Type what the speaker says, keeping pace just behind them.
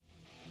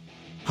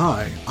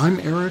Hi, I'm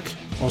Eric,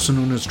 also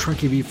known as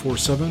Trekkie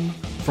V47,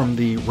 from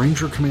the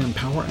Ranger Command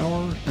Power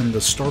Hour and the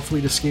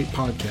Starfleet Escape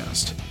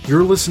podcast.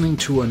 You're listening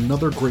to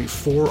another great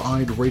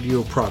Four-Eyed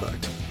Radio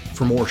product.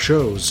 For more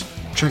shows,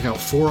 check out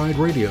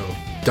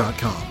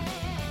foureyedradio.com.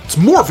 It's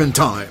morphin'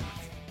 time!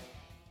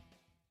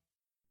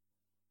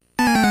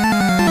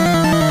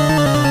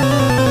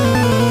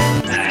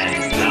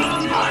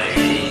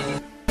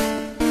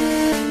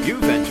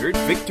 You've entered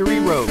Victory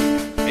Road,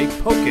 a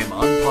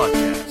Pokemon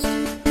podcast.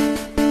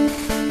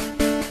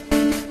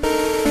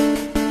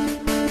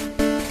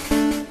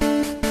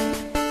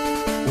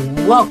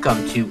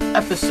 Welcome to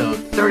episode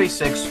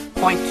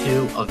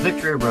 36.2 of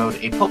Victory Road,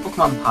 a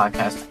Pokemon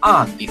podcast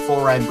on the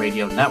Four-Eyed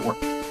Radio Network.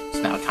 It's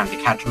now time to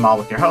catch them all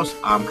with your host.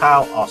 I'm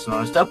Kyle, also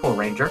known as Deadpool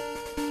Ranger.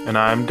 And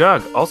I'm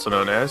Doug, also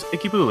known as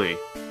Ikebuli.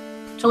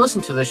 To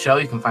listen to this show,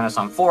 you can find us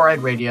on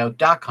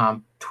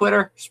foureyedradio.com,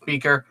 Twitter,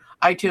 Speaker,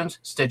 iTunes,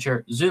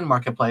 Stitcher, Zune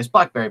Marketplace,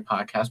 BlackBerry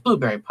Podcast,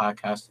 Blueberry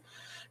Podcast,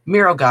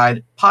 Miro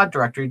Guide, Pod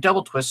Directory,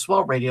 Double Twist,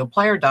 Swell Radio,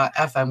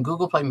 Player.fm,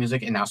 Google Play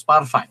Music, and now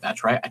Spotify.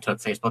 That's right, I took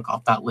Facebook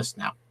off that list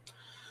now.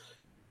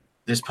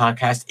 This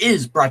podcast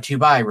is brought to you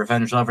by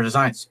Revenge Lover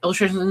Designs,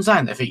 illustrations and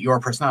design that fit your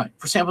personality.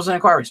 For samples and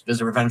inquiries,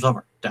 visit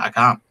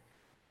revengelover.com.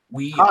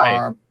 We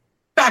are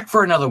back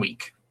for another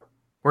week.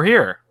 We're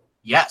here.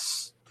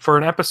 Yes. For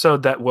an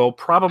episode that will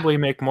probably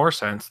make more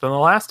sense than the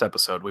last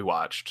episode we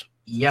watched.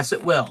 Yes,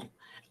 it will.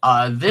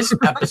 This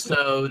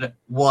episode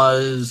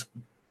was,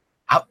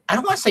 I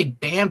don't want to say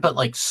banned, but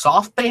like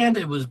soft banned.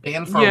 It was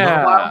banned for a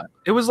little while.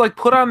 It was like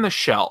put on the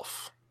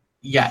shelf.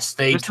 Yes,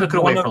 they This took is it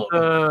away one for a of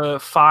little bit.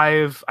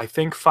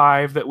 the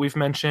five that we've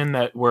mentioned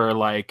that were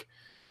like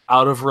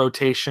out of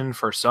rotation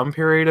for some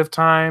period of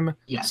time.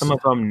 Yes. Some of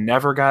them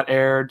never got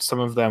aired. Some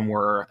of them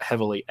were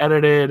heavily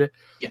edited.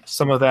 Yes.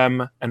 Some of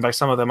them, and by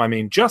some of them I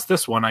mean just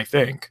this one, I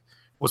think,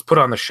 was put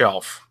on the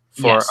shelf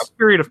for a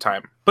period of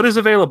time, but is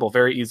available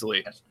very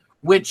easily. Yes.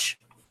 Which,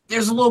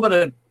 there's a little bit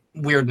of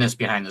weirdness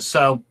behind this.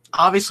 So,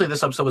 obviously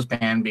this episode was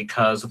banned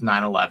because of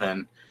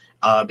 9/11.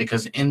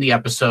 Because in the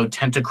episode,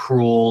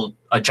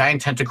 a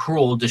giant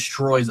Tentacruel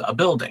destroys a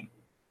building.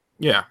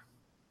 Yeah.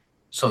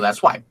 So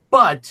that's why.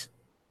 But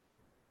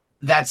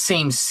that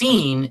same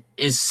scene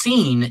is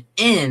seen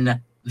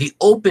in the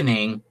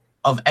opening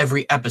of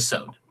every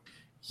episode.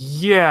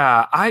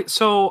 Yeah, I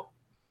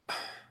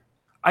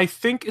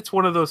think it's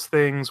one of those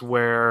things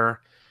where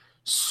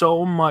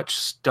so much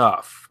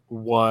stuff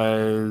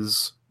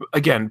was,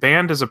 again,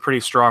 banned is a pretty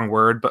strong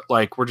word, but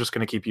like we're just going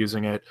to keep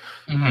using it.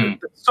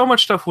 Mm-hmm. So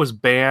much stuff was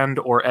banned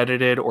or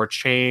edited or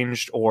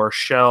changed or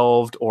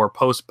shelved or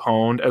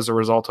postponed as a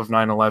result of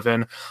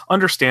 9/11,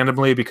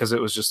 understandably, because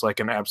it was just like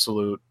an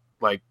absolute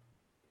like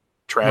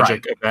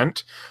tragic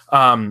event.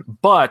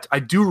 But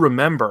I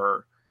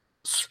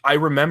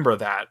remember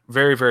that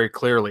very, very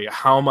clearly,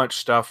 how much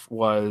stuff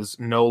was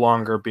no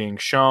longer being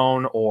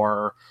shown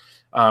or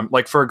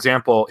like, for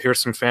example, here's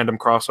some fandom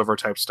crossover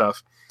type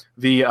stuff.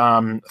 The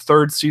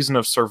third season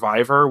of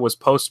Survivor was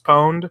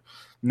postponed,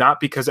 not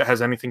because it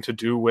has anything to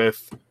do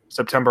with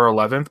September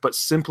 11th, but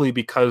simply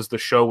because the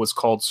show was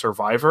called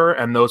Survivor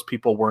and those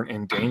people weren't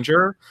in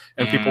danger.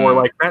 And people were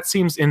like, that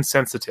seems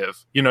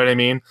insensitive. You know what I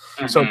mean?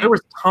 Mm-hmm. So there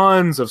was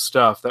tons of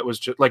stuff that was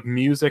just like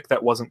music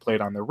that wasn't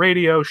played on the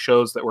radio,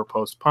 shows that were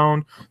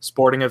postponed,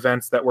 sporting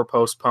events that were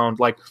postponed,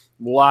 like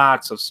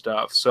lots of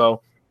stuff.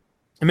 So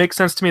it makes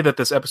sense to me that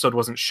this episode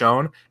wasn't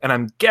shown. And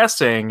I'm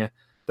guessing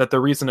that the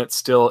reason it's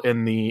still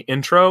in the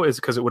intro is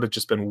because it would have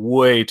just been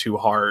way too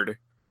hard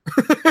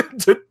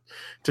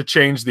to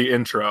change the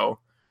intro.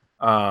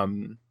 But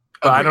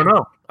I don't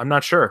know. I'm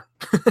not sure.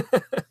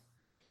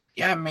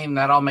 Yeah, I mean,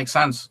 that all makes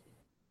sense.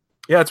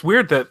 Yeah, it's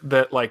weird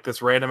that like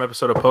this random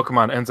episode of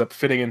Pokemon ends up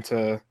fitting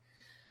into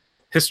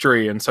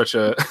history in such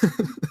a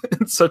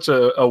in such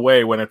a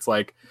way when it's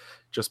like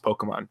just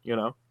Pokemon, you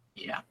know?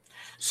 Yeah.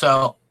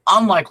 So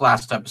unlike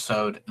last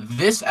episode,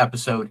 this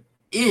episode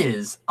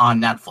is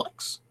on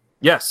Netflix.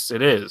 Yes,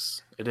 it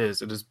is. It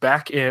is. It is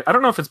back in... I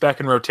don't know if it's back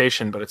in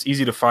rotation, but it's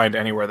easy to find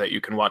anywhere that you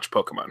can watch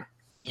Pokemon.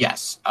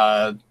 Yes.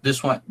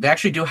 This one... They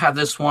actually do have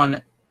this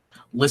one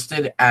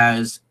listed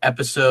as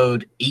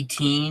episode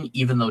 18,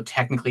 even though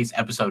technically it's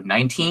episode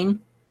 19.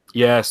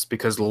 Yes,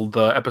 because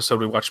the episode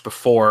we watched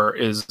before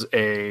is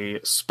a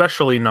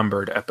specially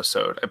numbered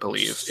episode, I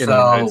believe, in the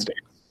United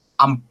States.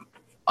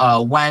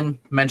 When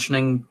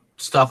mentioning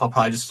stuff, I'll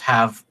probably just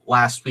have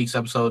last week's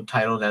episode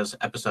titled as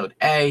episode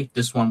A.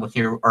 This one will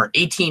here, or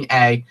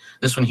 18A.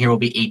 This one here will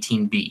be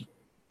 18B.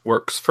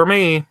 Works for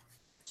me.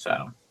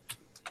 So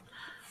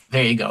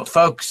there you go,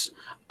 folks.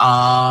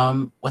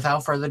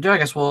 Without further ado, I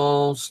guess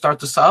we'll start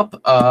this up.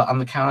 On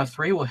the count of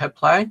 3, we'll hit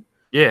play.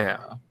 Yeah.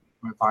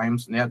 My volume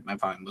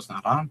was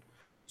not on.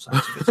 So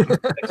that's a good thing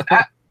to fix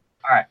that.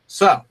 All right.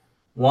 So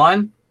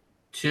 1,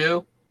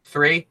 2,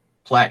 3,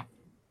 play.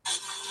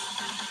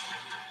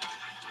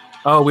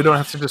 Oh, we don't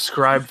have to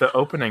describe the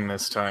opening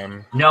this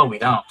time. No, we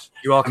don't.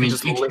 You all can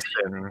just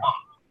listen.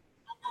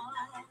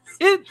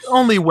 It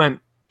only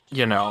went,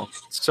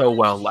 so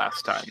well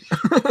last time.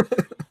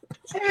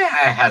 Yeah,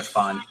 I had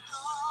fun.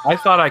 I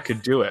thought I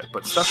could do it,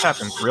 but stuff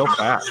happens real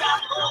fast.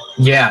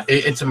 Yeah,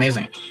 it's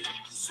amazing.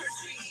 It's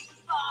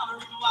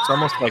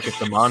almost like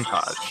it's a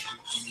montage.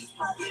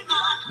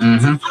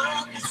 Mm-hmm.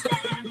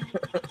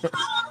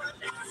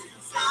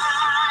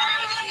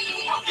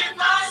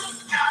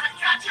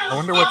 I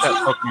wonder what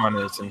that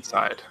Pokemon is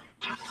inside.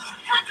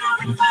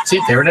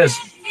 See, there it is.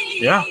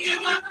 Yeah,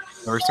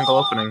 every single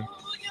opening.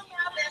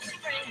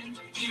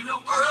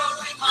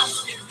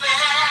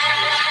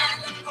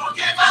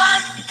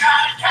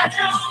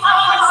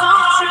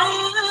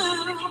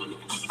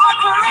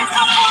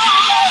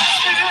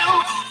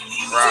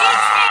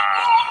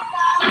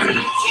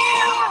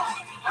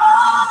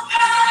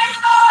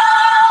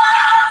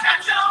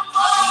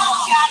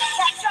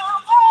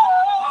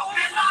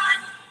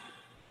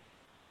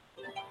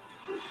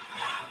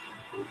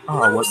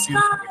 Oh, what's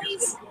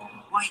these?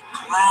 White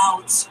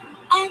clouds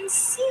and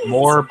seas.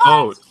 More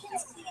boats.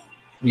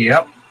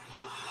 Yep.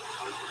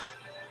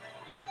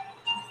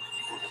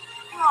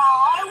 Oh,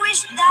 I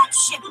wish that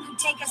ship could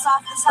take us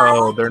off this Oh,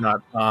 island. they're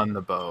not on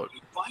the boat.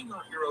 We find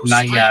our heroes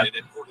Not yet. stranded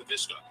at Porta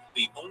Vista,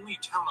 the only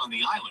town on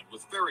the island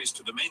with ferries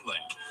to the mainland.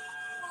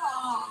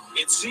 Oh.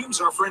 It seems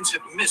our friends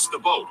have missed the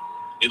boat.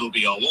 It'll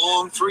be a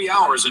long 3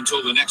 hours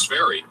until the next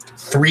ferry.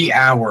 3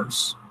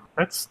 hours.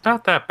 That's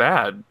not that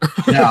bad.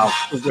 No.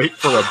 Wait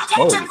for a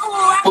boat.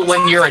 But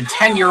when you're a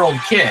 10-year-old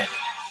kid,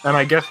 And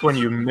I guess when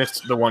you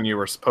missed the one you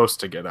were supposed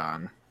to get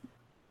on.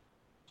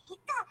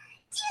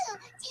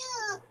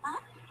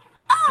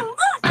 Oh,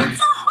 look, it's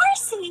a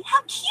horsey.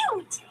 How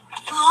cute.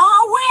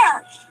 Oh,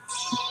 where?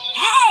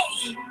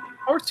 Hey,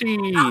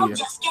 Horsey! I'll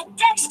just get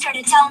Dexter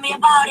to tell me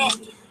about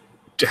it.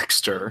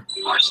 Dexter.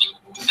 Horsey,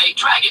 a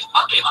dragon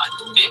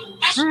Pokemon.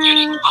 This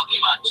unique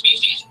Pokemon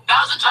species,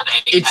 thousands of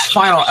its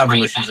final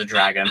evolution's a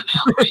dragon.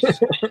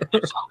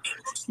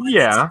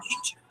 Yeah.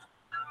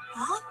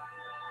 Huh?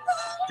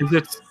 Is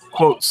it,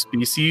 quote,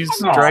 species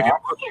Aw. dragon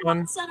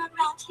Pokemon? Set around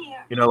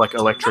here. You know, like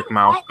electric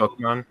mouth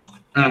Pokemon?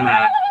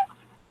 Mhm.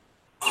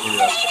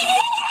 Yeah.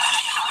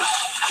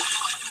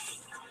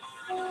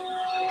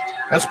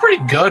 That's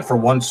pretty good for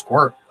one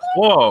squirt.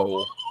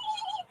 Whoa.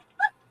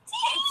 It's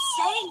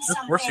saying This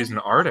something. Horsey's an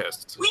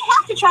artist. We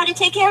have to try to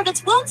take care of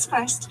its wounds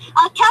first.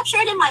 I'll capture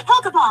it in my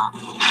Pokeball.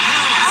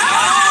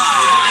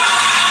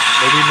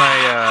 Maybe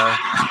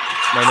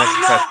my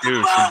next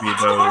tattoo should be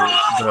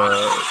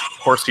the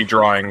Horsey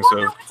drawings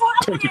of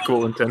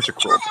Tentacool and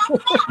Tentacruel.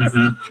 Mhm.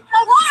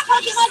 The water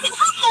Pokemon can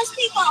help those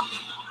people.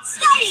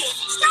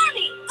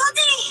 Starmie,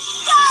 Goldie,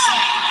 go!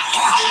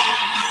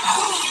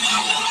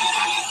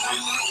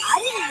 I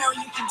didn't know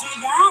you could do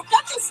that.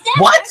 That's a step.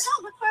 What?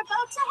 Go look for a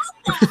boat to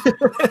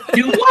help them.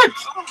 Do what?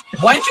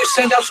 Why did you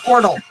send out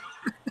Squirtle?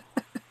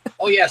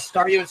 Oh yeah,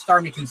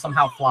 Starmie can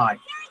somehow fly.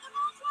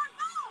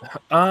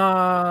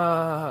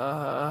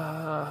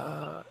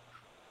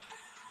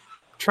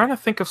 Trying to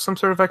think of some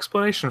sort of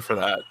explanation for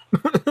that.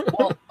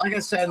 Well, like I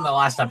said in the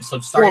last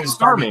episode, Well,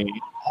 Starmie and Starmie.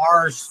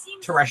 are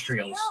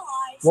terrestrials.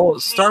 Well,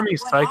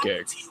 Starmie's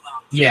psychic.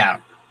 Yeah.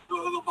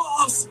 You're the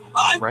boss.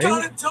 I've Right?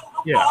 got to tell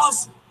the Yeah.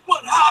 boss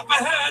what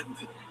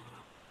happened.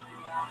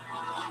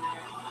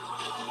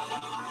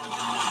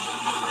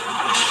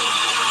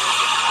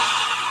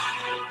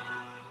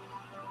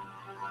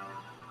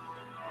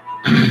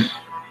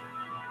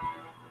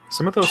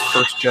 Some of those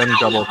first-gen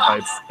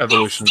double-type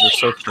evolutions are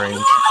so strange.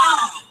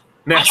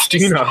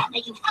 Nastina.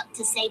 That you helped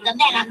to save the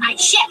men on my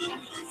ship.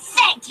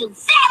 Thank you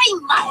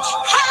very much.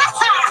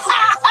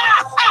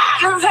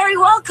 You're very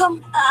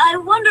welcome. I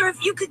wonder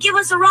if you could give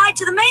us a ride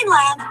to the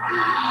mainland.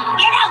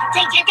 You don't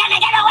think you're gonna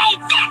get away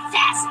that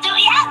fast, do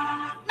you?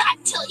 Not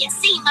till you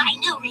see my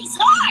new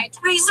resort.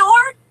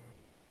 Resort?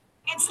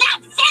 It's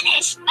not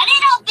finished, but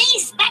it'll be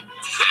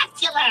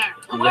spectacular.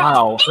 The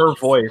Wow, world's her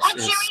biggest voice is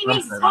luxury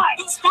something. resort.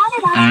 Is that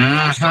it?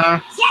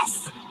 Mhm.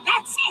 Yes,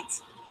 that's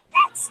it.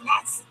 That's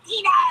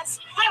Nastina's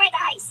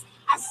Paradise,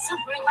 a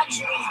super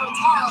luxury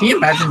hotel. Can you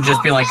imagine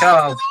just being like,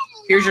 oh,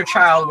 here's your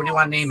child. What do you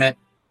want to name it?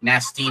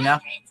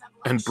 Nastina?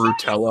 And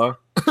Brutella.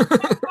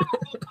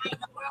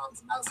 The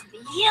world's most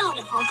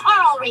beautiful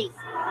coral reef,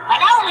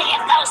 but only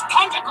if those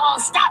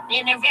tentacles stop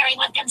interfering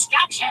with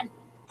construction.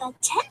 The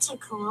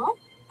tentacle?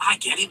 I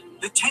get it.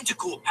 The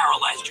Tentacool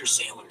paralyzed your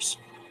sailors.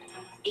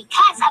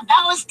 Because of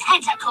those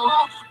tentacles,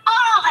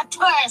 all the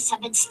tourists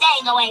have been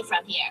staying away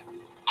from here.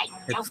 I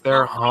don't It's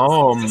their know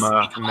home,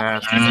 why it's despicable.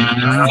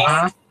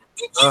 Mhm.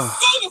 Did you Ugh.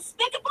 say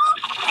despicable?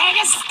 They're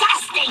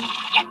disgusting.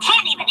 You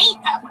can't even eat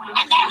them,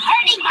 and they're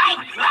hurting my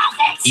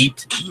profits.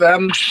 Eat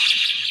them.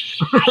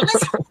 I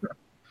was hoping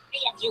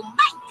you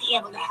might be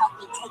able to help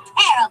me take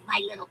care of my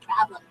little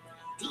problem.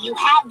 Do you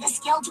have the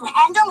skill to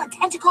handle a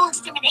tentacle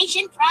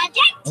extermination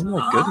project? Oh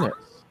my goodness.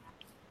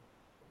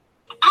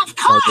 Of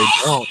No, course. they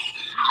don't.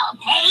 I'll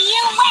pay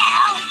you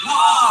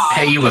well.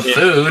 Pay you with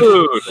food.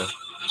 Food.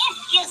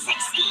 If you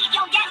succeed,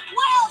 you'll get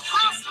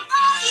world-class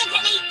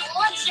all-you-can-eat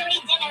luxury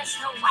dinners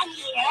for 1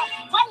 year,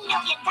 $1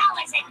 million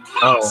in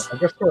cash. Oh, I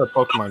guess for a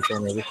Pokemon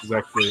trainer, this is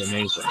actually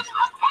amazing.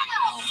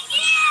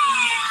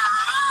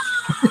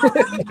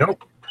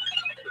 Nope.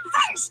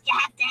 First, you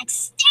have to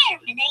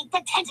exterminate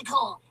the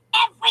tentacle.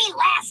 Every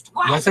last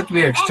one. Why does it have to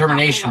be a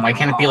extermination? Why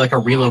can't it be like a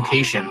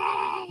relocation?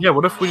 Yeah,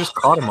 what if we just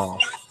caught them all?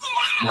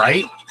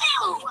 Right?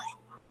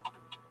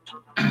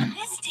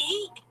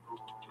 Misty,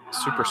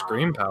 Super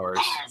scream powers.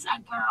 there's a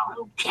girl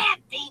who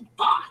can't be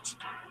bought.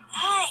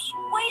 Hey,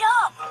 wait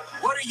up.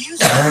 What are you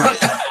saying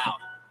about?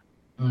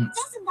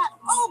 Doesn't that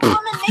old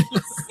woman make you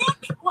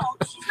sick? Well,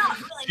 she's not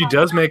really. She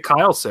does make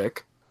Kyle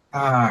sick.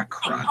 Ah,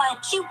 crap.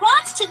 But she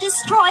wants to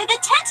destroy the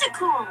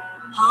tentacle.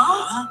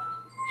 Huh?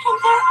 And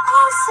they're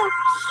also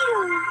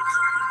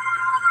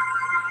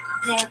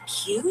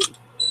cute.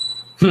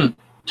 They're cute?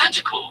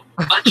 Tentacle,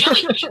 a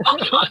jellyfish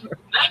Pokemon.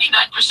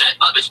 99%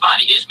 of its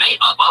body is made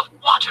up of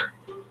water.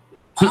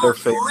 Their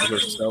faces are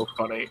so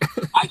funny.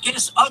 I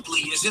guess ugly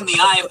is in the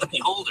eye of the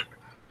beholder.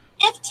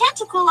 If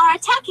tentacle are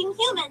attacking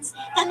humans,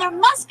 then there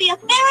must be a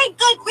very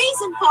good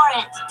reason for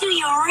it. Do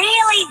you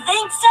really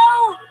think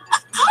so?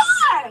 Of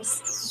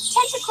course!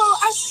 Tentacle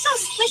are so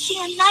squishy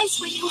and nice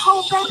when you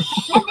hold them,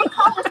 and they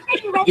call the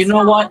pretty red You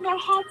know spot what? on their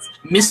heads.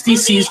 Misty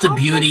sees the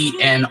beauty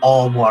in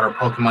all water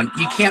Pokemon.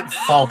 You can't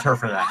fault her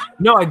for that.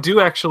 No, I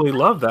do actually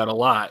love that a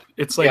lot.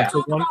 It's like Yeah.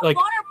 the one, like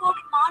Water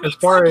Pokemon, as it's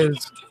far like they as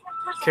get different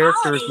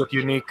characters personalities. with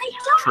unique I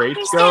don't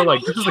traits go, understand like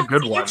why this you is a can't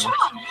good see your one. charm.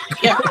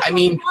 Yeah, I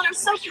mean, Pokemon are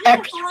so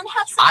heck, beautiful and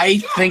have such I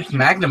depth. think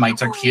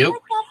Magnemites are cute.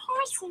 Like that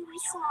horsey we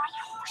saw.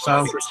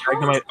 So,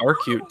 Magnemite are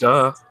cute,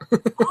 duh.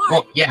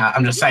 well, yeah,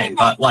 I'm just saying.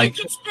 But, like,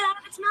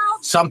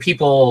 some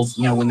people,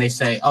 you know, when they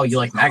say, oh, you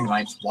like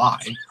Magnemites, why?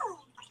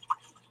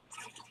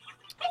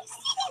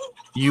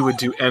 You would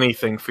do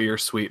anything for your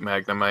sweet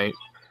Magnemite.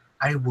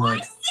 I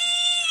would.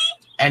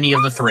 Any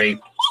of the three.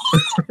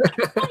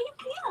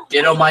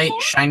 Dittomite,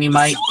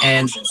 Shinymite,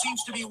 and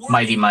Seems to be working.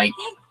 Mighty Mite.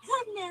 Thank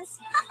goodness.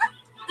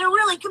 They're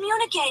really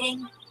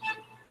communicating.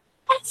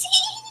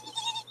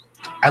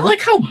 I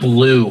like how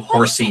blue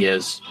Horsey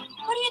is.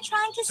 What are you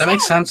trying to Does say? that make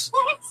sense?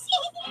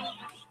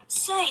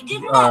 Say,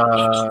 didn't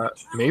that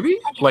Maybe?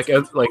 Like,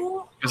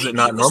 is it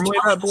not normally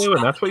that blue,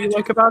 and that's what you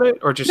like about it,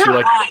 or just you No,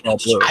 like it all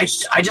blue?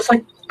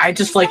 I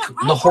just like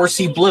the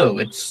Horsey blue.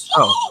 It's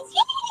Oh,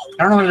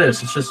 I don't know what it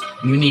is. It's just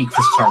unique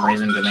for some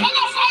reason to me.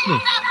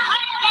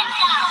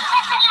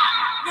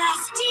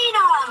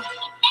 Nastina!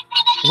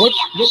 what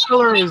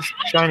color is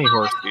Shiny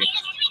Horsey?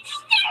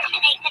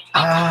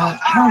 I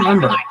don't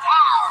remember.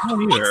 I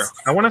don't either.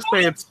 I want to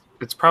say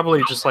it's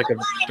probably just like a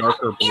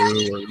darker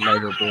blue or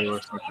lighter blue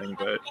or something,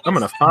 but I'm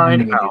gonna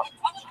find out.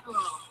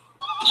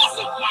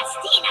 Isn't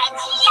Nastina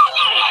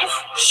generous?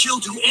 She'll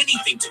do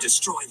anything to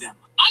destroy them.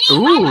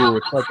 Ooh,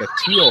 it's like a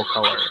teal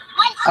color.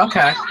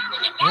 Okay.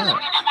 Yeah.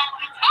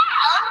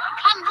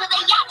 Come to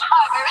the yacht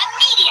harbor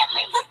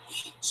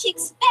immediately. She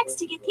expects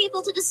to get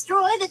people to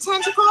destroy the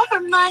tentacle for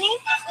money?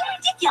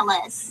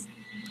 Ridiculous.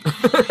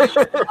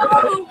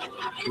 Oh,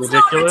 it's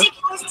not Ridiculous?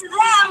 ridiculous to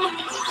them.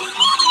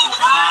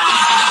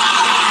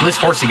 At least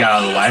Horsey got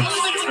out of the way.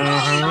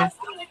 Mhm.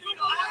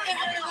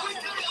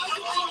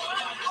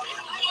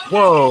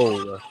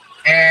 Whoa,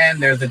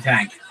 And there's the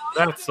tank.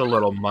 that's a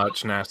little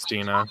much,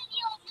 Nastina.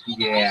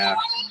 Yeah.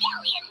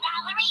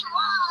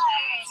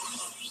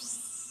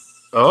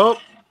 Oh,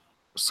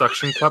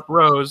 suction cup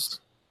rose.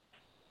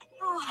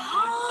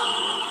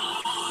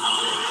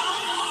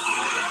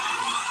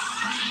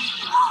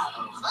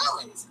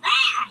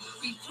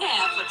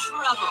 Prepare for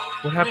trouble.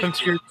 What happened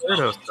to your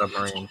Gyarados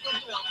submarine?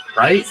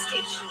 Right? To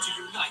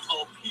unite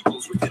all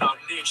peoples within our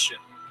nation.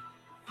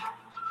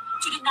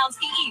 To denounce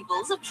the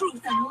evils of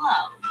truth and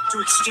love. To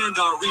extend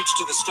our reach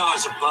to the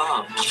stars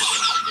above.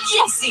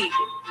 Jesse,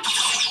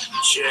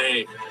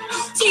 Jay,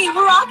 Team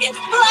Rocket,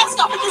 blast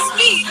off at the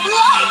speed of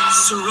light.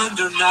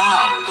 surrender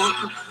now or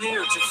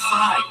prepare to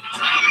fight.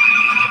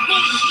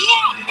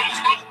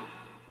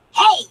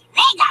 Hey,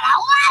 they got a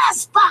lot of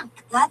spunk.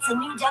 That's a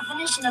new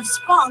definition of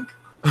spunk.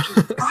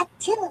 Got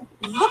to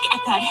look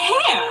at that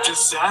hair.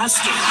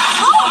 Disaster.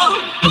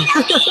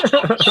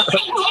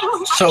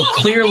 So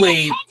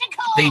clearly,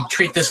 they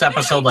treat this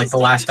episode like the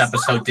last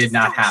episode did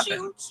not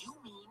happen.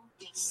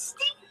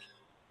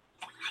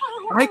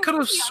 I could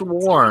have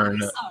sworn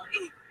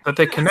that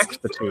they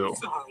connect the two.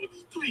 Sorry,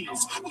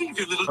 please leave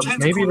your little But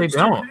maybe they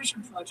don't.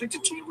 project to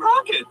Team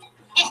Rocket.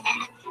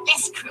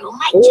 This crew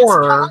might Or- just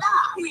pull it off.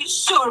 We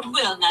sure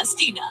will,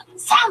 Nastina.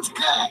 Sounds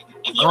good.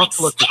 If you I'll have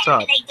to look this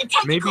up. exterminate the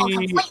tentacle Maybe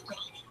completely,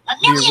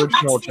 The $1 million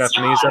original is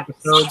Japanese yours.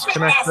 episodes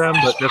connect them,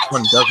 but this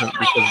one doesn't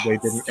because they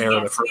didn't air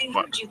the Yes, first we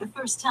one. heard you the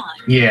first time.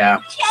 Yeah.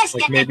 Just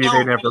Like get maybe the they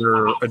gold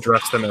never ring.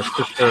 addressed them as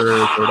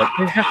sisters, or like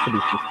they have to be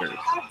sisters.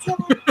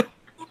 They're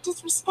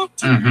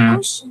disrespecting Mhm. the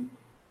ocean.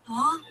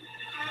 Huh?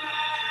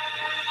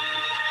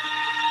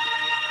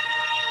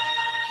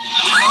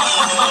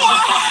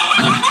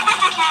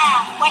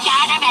 We're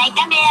gonna make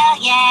 $1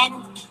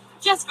 million.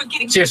 Just for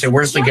getting Seriously,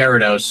 where's the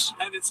Gyarados?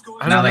 And it's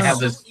going I Now don't they know. have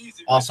this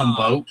awesome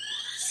boat.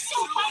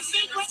 Super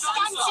secret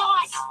stun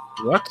sauce.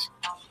 What?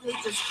 They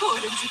just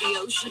poured into the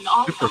ocean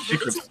all Super over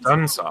secret the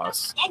stun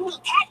sauce. Then we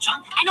catch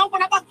them and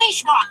open up a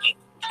fish market.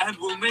 And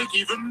we'll make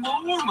even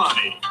more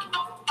money.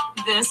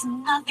 There's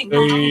nothing.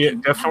 They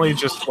definitely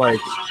just like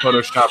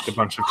photoshopped a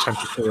bunch of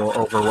tentacle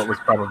over what was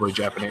probably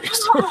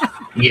Japanese.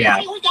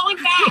 Yeah.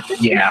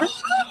 Yeah.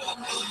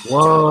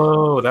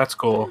 Whoa, that's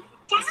cool.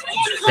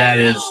 That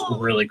is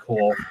really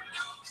cool.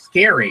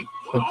 Scary,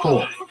 but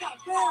cool.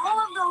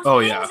 Oh,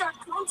 yeah. Stop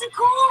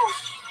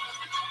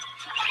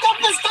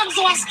the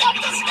Scunzoid! Stop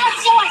the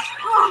Scunzoid!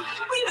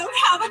 We don't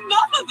have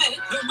enough of it.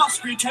 There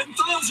must be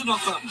 10,000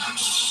 of them.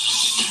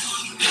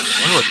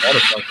 I wonder what that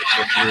effect is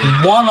supposed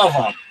to do. One of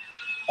them.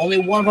 Only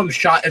one of them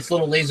shot its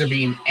little laser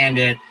beam, and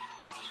it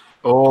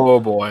Oh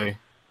boy.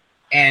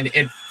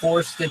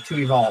 forced it to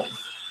evolve.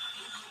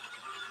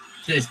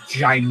 This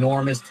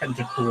ginormous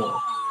tentacle.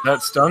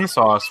 That stun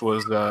sauce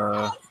was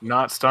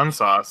not stun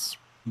sauce.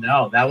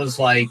 No, that was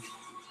like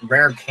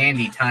rare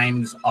candy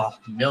times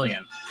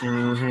 1,000,000.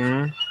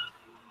 Mm-hmm.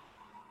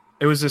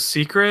 It was a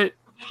secret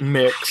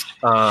mix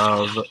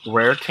of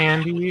rare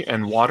candy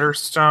and water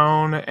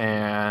stone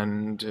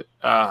and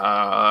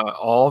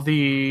all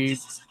the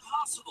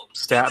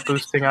stat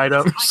boosting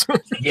items.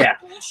 Yeah.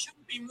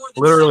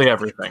 Literally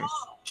everything.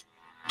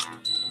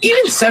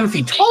 Even 7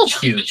 feet tall is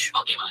huge.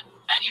 Pokemon,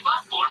 an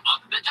evolved form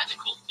of the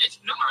tentacle. Its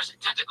numerous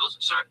tentacles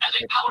serve as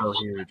a It's powerful. so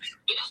huge.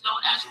 It is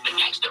known as the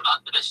gangster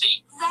of the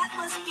sea. That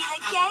must be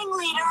the gang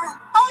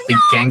leader. Oh, The no!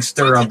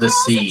 gangster of the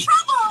sea.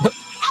 Trouble!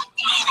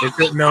 Is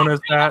it known as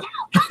that?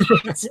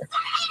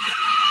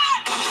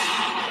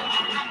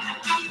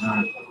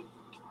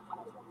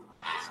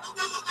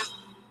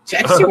 See,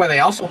 I can see why they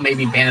also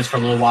maybe banned it for a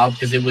little while,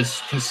 because it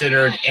was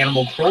considered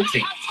animal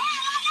cruelty.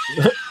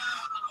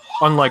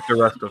 Unlike the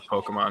rest of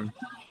Pokemon.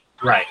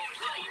 Right.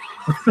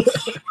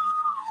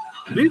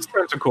 These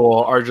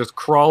Tentacool are just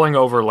crawling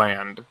over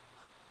land,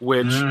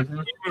 which Mhm.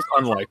 seems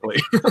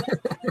unlikely. There's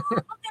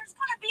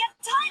gonna be a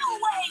tidal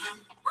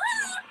wave!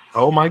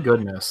 Oh my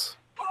goodness.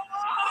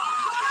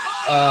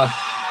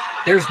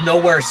 There's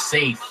nowhere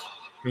safe.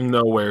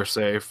 Nowhere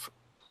safe.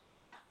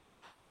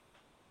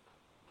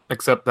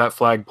 Except that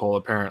flagpole,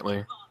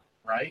 apparently.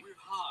 Right? We're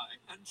high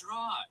and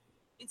dry.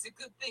 It's a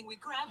good thing we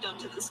grabbed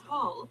onto this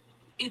pole.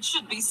 It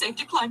should be safe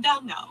to climb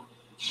down now.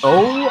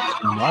 Oh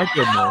my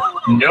goodness.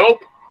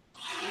 Nope.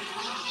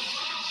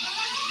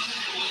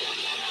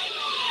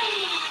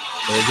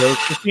 There goes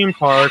the theme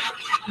park.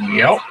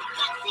 Yep.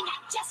 I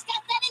just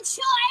got that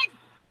insured!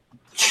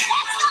 That's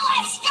the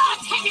last straw,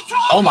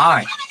 Tentacruel! Oh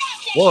my.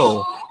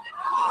 Whoa.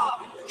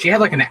 She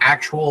had like an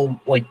actual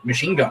like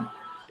machine gun.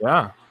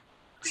 Yeah.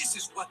 This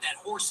is what that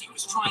horsey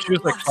was trying She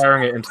was like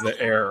firing it into the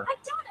air. I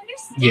don't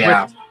understand.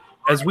 Yeah.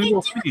 As we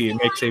will see, it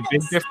makes a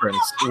big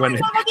difference when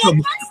it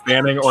comes to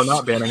banning or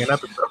not banning an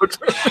episode.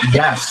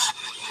 Yes.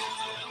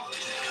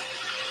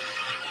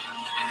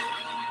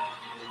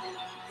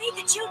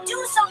 Pikachu,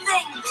 do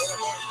something!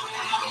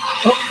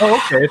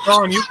 Oh, okay. It's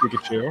all on you,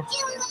 Pikachu. You're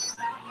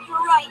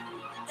right.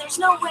 There's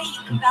no way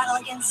you can battle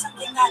against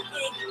something that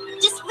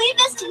big. Just leave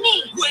this to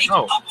me. Wait,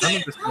 No, up none there.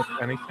 of this makes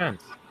any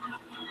sense.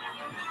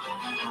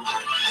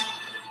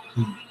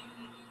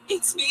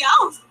 It's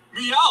Meowth.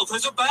 Meowth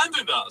has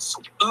abandoned us.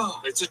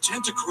 Oh, it's a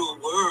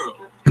Tentacruel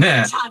world.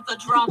 Time for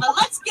drama.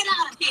 Let's get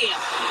out of here.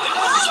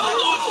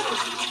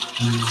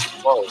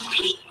 Whoa.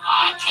 We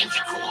are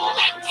Tentacool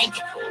and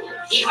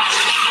Tentacool. Here I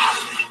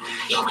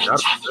am.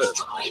 Humans have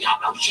destroyed our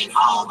ocean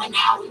home, and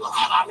now we will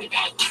have our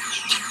revenge.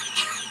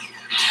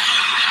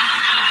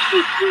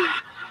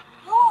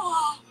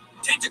 Oh,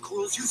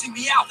 Tentacruel's using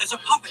Meowth as a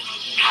puppet.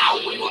 Now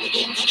we will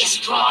begin to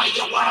destroy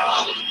your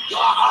world, your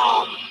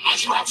home,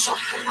 as you have so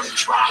cruelly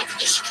tried to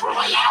destroy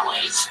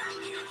ours.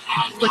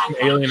 And It's like an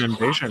alien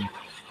invasion.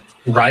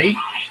 Right?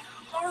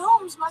 their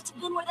homes must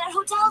have been where that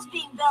hotel's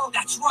being built.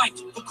 That's right,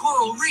 the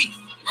coral reef.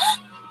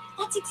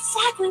 That's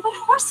exactly what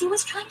Horsey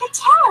was trying to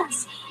tell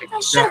us. I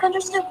should have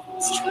understood what he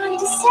was trying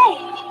to say.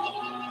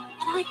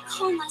 And I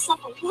call myself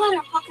a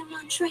water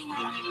Pokemon trainer.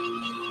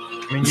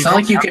 I mean, It's not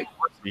like you don't can. have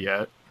Horsey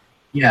yet.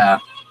 Yeah.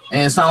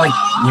 And it's not like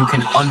you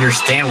can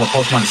understand what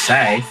Pokemon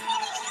say.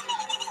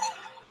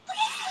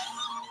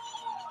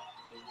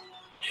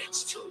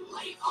 it's too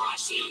late,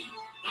 Horsey.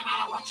 No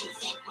matter what you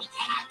think, we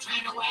cannot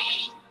turn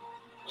away.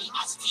 We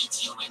must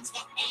teach humans the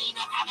pain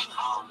of having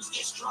homes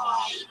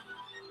destroyed.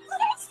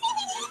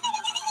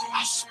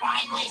 A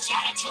spineless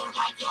attitude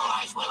like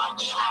yours will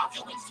only allow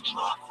humans to be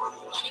more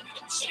cruel and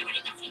inconsiderate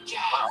in the future.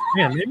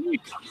 Man, maybe we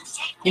could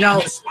You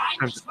know,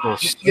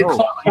 Tentacles. you So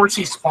call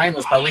Horsey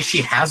spineless, but at least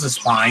she has a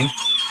spine.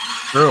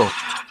 true.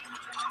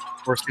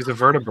 Horsey's a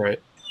vertebrate.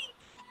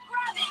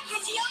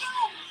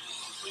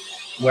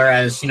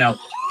 Whereas,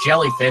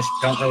 jellyfish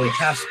don't really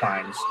have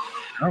spines.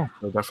 No,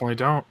 they definitely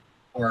don't.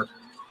 Or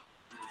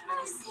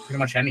pretty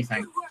much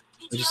anything.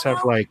 They just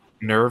have like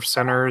nerve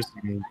centers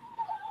and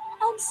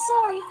I'm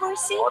sorry,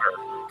 Horsey. water.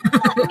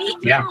 Let me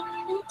Yeah.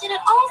 down and did it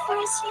all for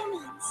us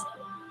humans.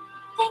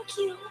 Thank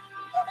you.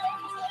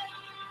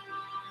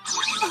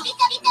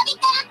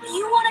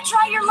 You want to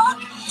try your luck?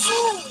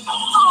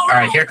 All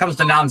right, here comes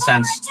the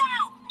nonsense.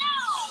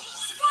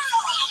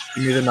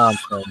 Give me the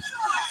nonsense.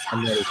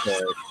 I'm ready for it.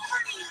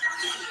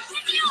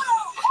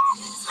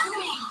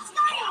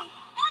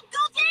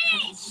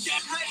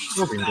 Get ready.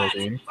 Goldeen,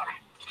 Goldeen.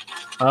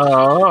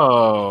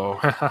 Oh.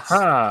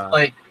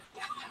 Like,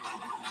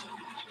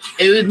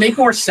 it would make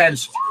more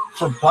sense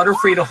for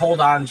Butterfree to hold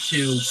on to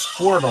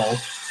Squirtle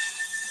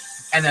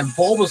and then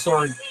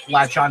Bulbasaur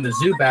latch on to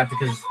Zubat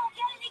because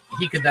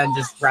he could then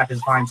just wrap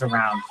his vines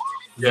around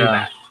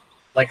Zubat,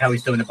 like how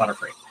he's doing to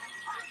Butterfree.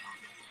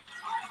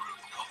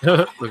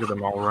 Look at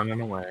them all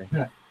running away.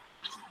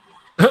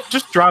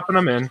 Just dropping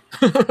them in.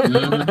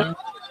 Mm-hmm.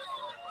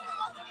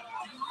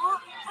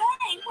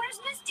 Hey, where's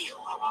Misty?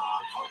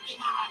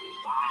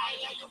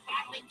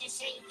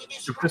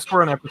 If this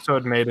were an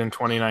episode made in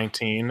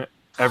 2019,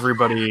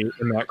 everybody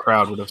in that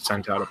crowd would have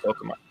sent out a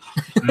Pokemon.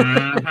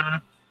 Mm-hmm.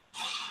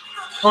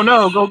 Oh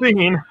no,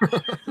 Goldeen!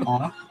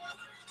 Aw.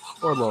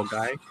 Poor little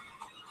guy.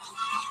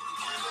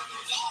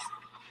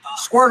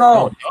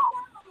 Squirtle!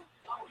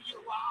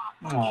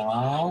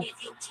 Aww.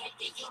 If you take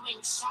the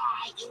human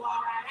side, you are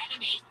our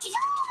enemy.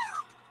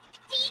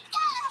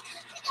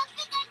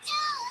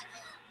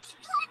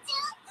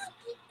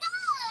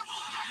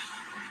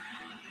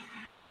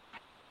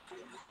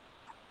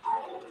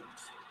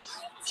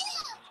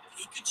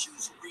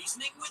 Pikachu's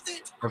reasoning with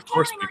it? Of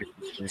course, we could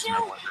use that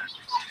one.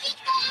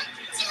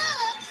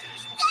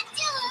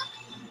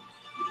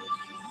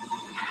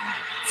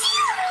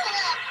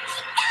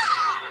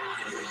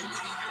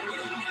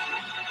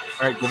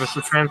 All right, give us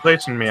the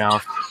translation,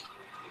 Meowth.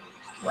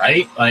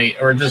 Right? Like,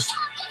 or just...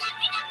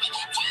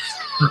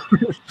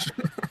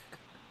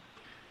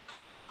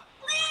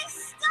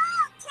 Please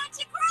stop,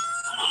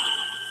 Tentacruel!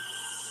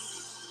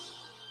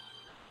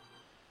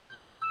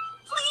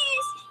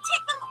 Please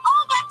take them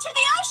all back to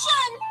the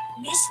ocean!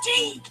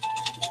 Misty!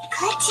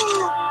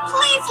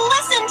 Please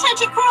listen,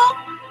 Tentacruel!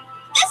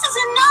 This is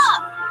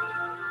enough!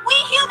 We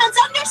humans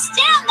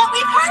understand that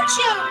we've hurt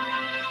you!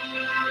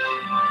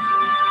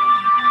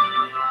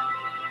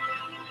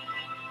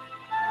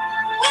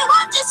 We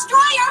won't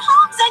destroy your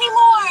homes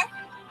anymore!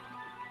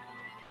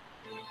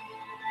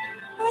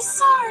 We're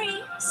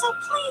sorry, so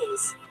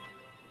please.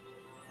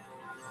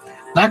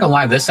 Not gonna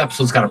lie, this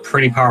episode's got a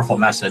pretty powerful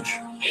message.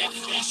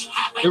 If this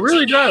happens It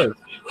really does. again,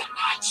 we will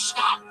not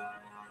stop.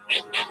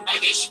 Remember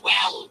this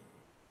well.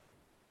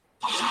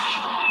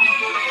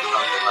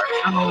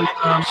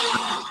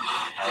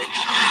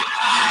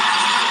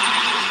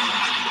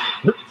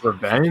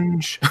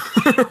 Revenge.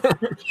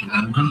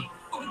 Mm-hmm.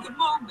 For the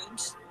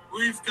moment.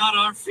 We've got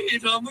our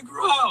feet on the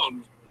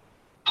ground.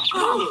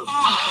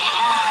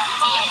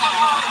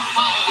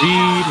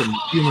 Weed and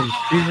human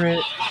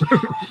spirit.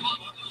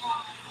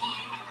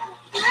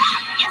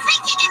 You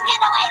think you can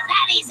get away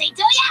that easy,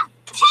 do ya?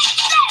 Take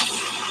this!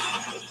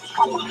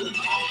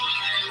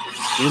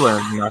 We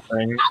learned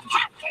nothing. I'll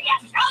capture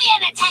you, throw you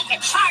in a tank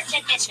and charge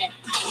admission.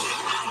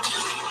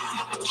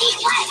 Eat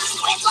less,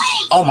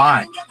 Squidly! Oh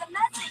my. Get the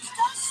message,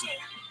 don't she?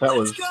 That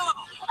was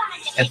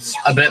It's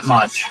a bit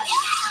much.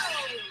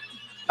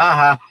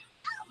 Uh-huh.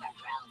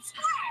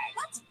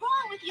 What's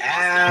wrong with you?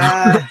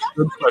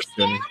 good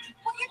question.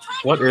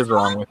 What is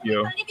wrong with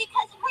you? Because it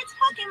hurts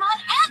Pokemon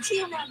and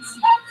humans.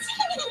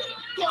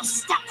 You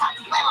stuck-up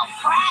little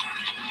brat.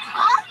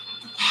 Huh?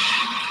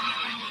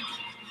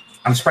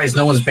 I'm surprised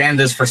no one's banned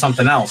this for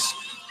something else.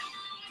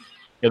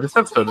 Yeah, this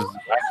episode is wacky.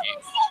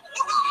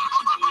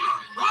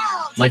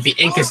 Well, Like the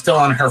ink is still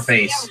on her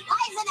face. you're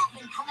wise enough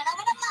and coming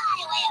over to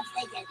my way of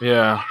thinking.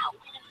 Yeah.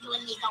 Now,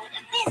 when if you and me go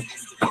into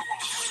business together?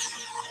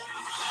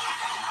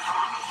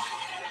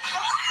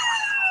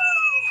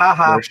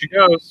 Haha. There she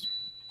goes.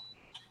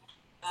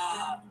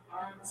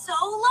 So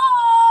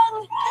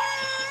long!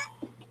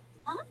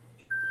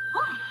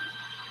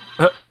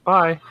 Huh?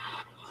 Bye.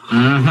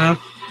 Mm-hmm.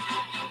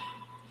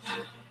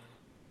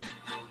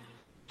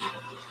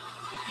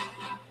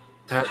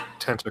 That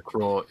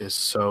Tentacruel is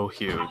so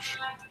huge.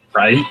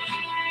 Right?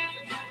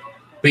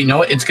 But you know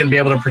what? It's going to be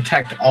able to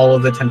protect all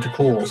of the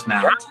Tentacools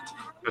now.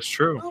 That's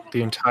true.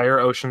 The entire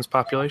ocean's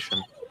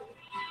population.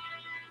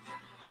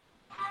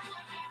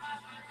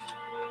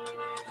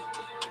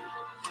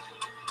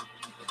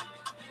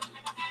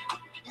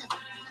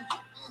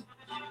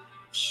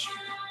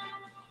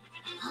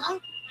 Huh?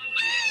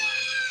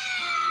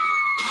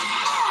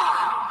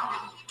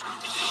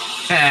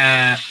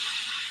 Eh,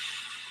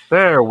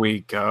 There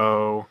we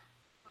go.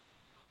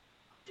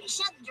 You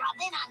shouldn't drop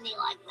in on me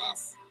like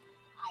this.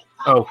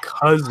 I Oh, thought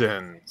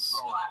cousins.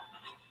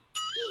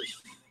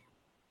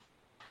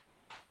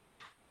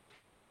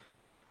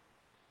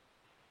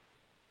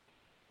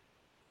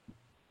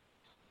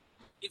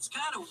 It's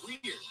kind of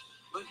weird,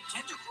 but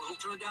Tentacruel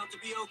turned out to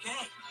be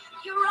okay.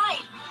 You're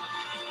right.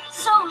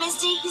 So,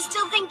 Misty, you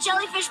still think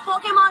jellyfish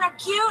Pokemon are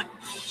cute?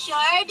 Sure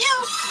do.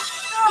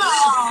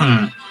 Oh.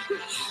 hmm.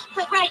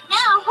 But right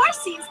now,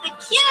 Horsey's the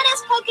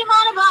cutest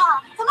Pokemon of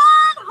all. Come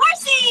on,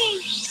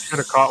 Horsey! Should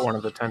have caught one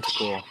of the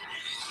Tentacool.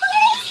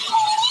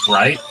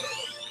 Right?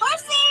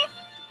 Horsey!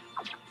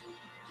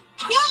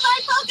 You're my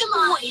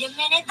Pokemon! Wait a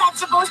minute, that's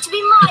supposed to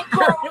be my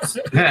pose.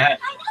 I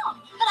know,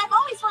 but I've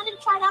always wanted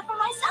to try it out for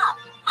myself.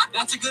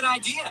 That's a good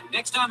idea.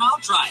 Next time I'll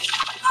try it.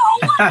 Oh,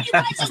 what? You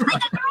guys just think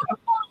a girl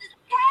pose is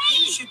You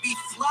great! should be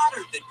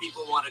flattered that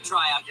people want to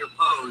try out your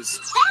pose.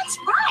 That's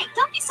right!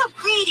 Don't be so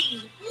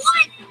greedy!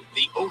 What? The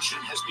the ocean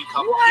has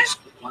become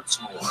peaceful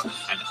once more.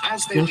 And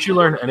as they Didn't you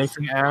learn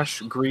anything,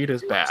 Ash? Greed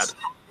is bad.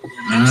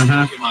 next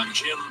Pokemon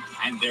Gym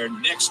and their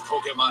next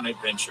Pokemon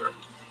adventure.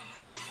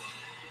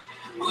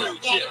 We'll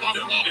get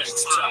them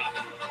next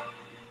time.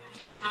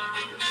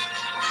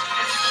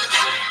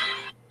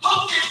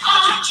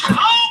 Pokemon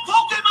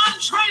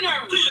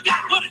trainer!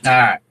 All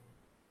right.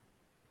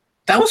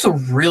 That was a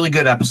really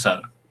good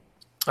episode.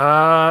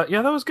 Yeah,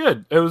 that was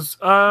good. It was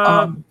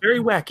very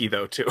wacky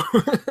though too.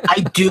 I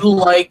do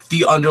like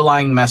the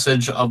underlying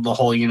message of the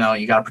whole, you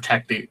got to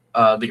protect the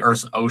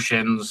Earth's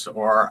oceans,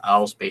 or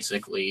else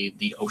basically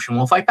the ocean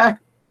will fight back.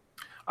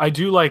 I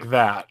do like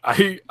that.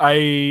 I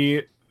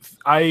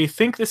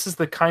think this is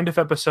the kind of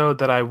episode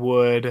that I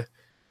would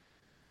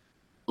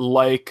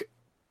like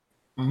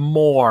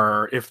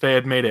more if they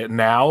had made it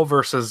now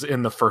versus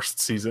in the first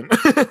season.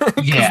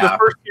 Yeah. The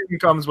first season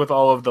comes with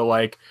all of the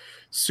like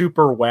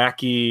super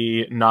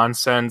wacky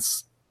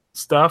nonsense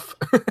stuff.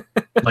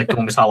 Like the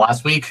one we saw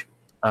last week.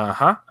 Some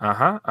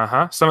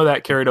of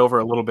that carried over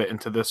a little bit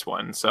into this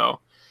one. So,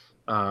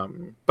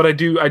 but I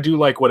do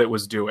like what it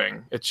was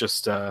doing. It's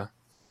just,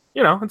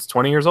 it's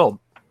 20 years old.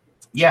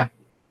 Yeah.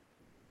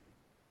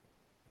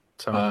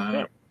 So,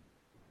 yeah.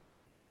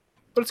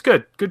 But it's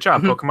good. Good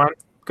job, Pokemon.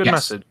 Good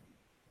message.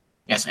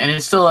 Yes, and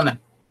it's still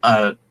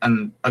a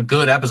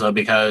good episode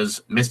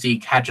because Misty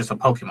catches a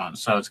Pokemon,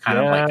 so it's kind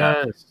of like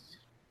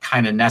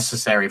kind of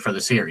necessary for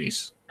the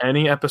series.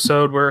 Any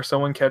episode where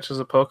someone catches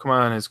a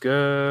Pokemon is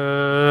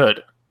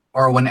good.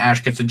 Or when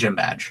Ash gets a gym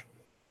badge.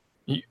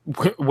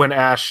 When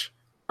Ash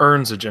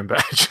earns a gym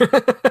badge.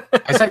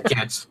 I said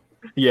gets.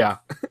 Yeah.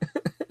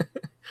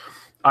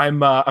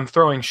 I'm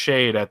throwing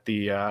shade at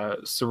the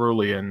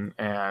Cerulean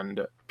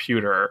and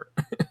Pewter.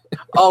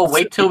 Oh,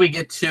 wait till we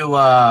get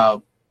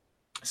to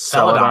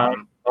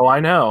Celadon. Oh, I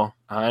know.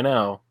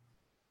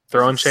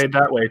 Throwing shade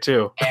that way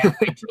too. And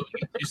wait till we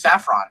get to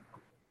Saffron.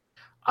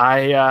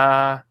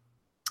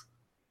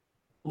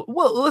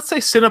 Well, let's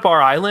say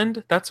Cinnabar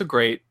Island. That's a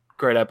great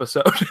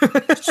episode.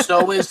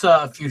 So is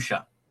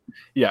Fuchsia.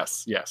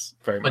 Yes,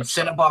 very much. But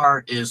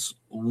Cinnabar is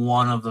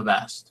one of the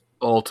best.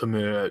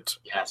 Ultimate.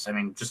 Yes, I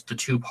mean, just the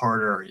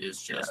two-parter is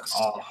just,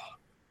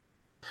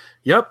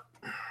 Yep.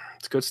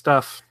 It's good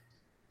stuff.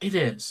 It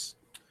is.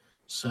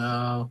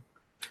 So,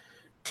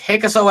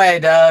 take us away,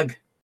 Doug.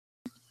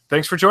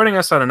 Thanks for joining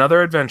us on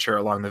another adventure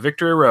along the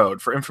Victory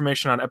Road. For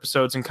information on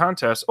episodes and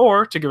contests,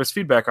 or to give us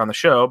feedback on the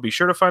show, be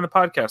sure to find the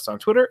podcast on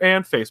Twitter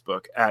and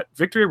Facebook at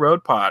Victory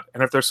Road Pod.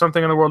 And if there's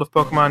something in the world of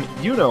Pokemon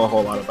you know a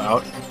whole lot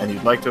about, and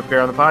you'd like to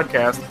appear on the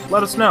podcast,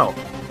 let us know.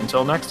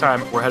 Until next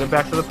time, we're headed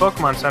back to the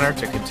Pokemon Center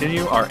to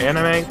continue our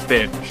anime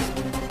binge.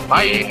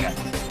 Bye! Yeah.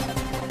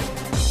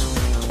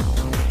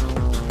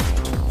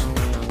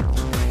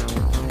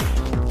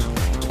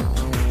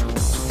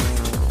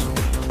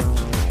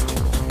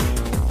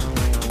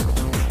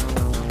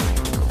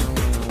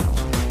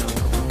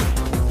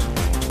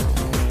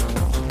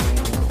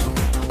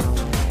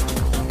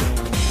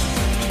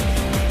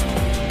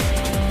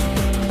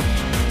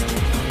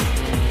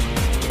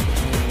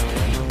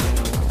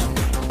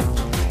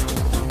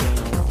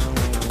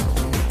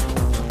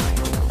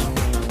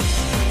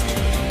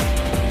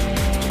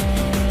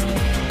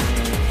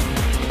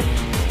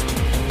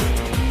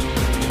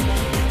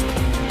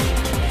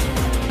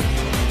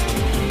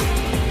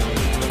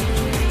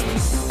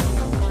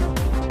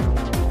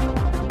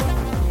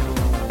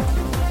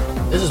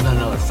 This has been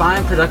another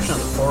fine production of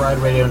the 4-Eyed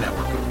Radio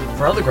Network.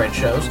 For other great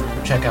shows,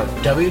 check out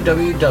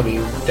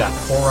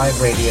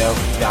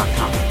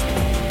www.4eyederadio.com.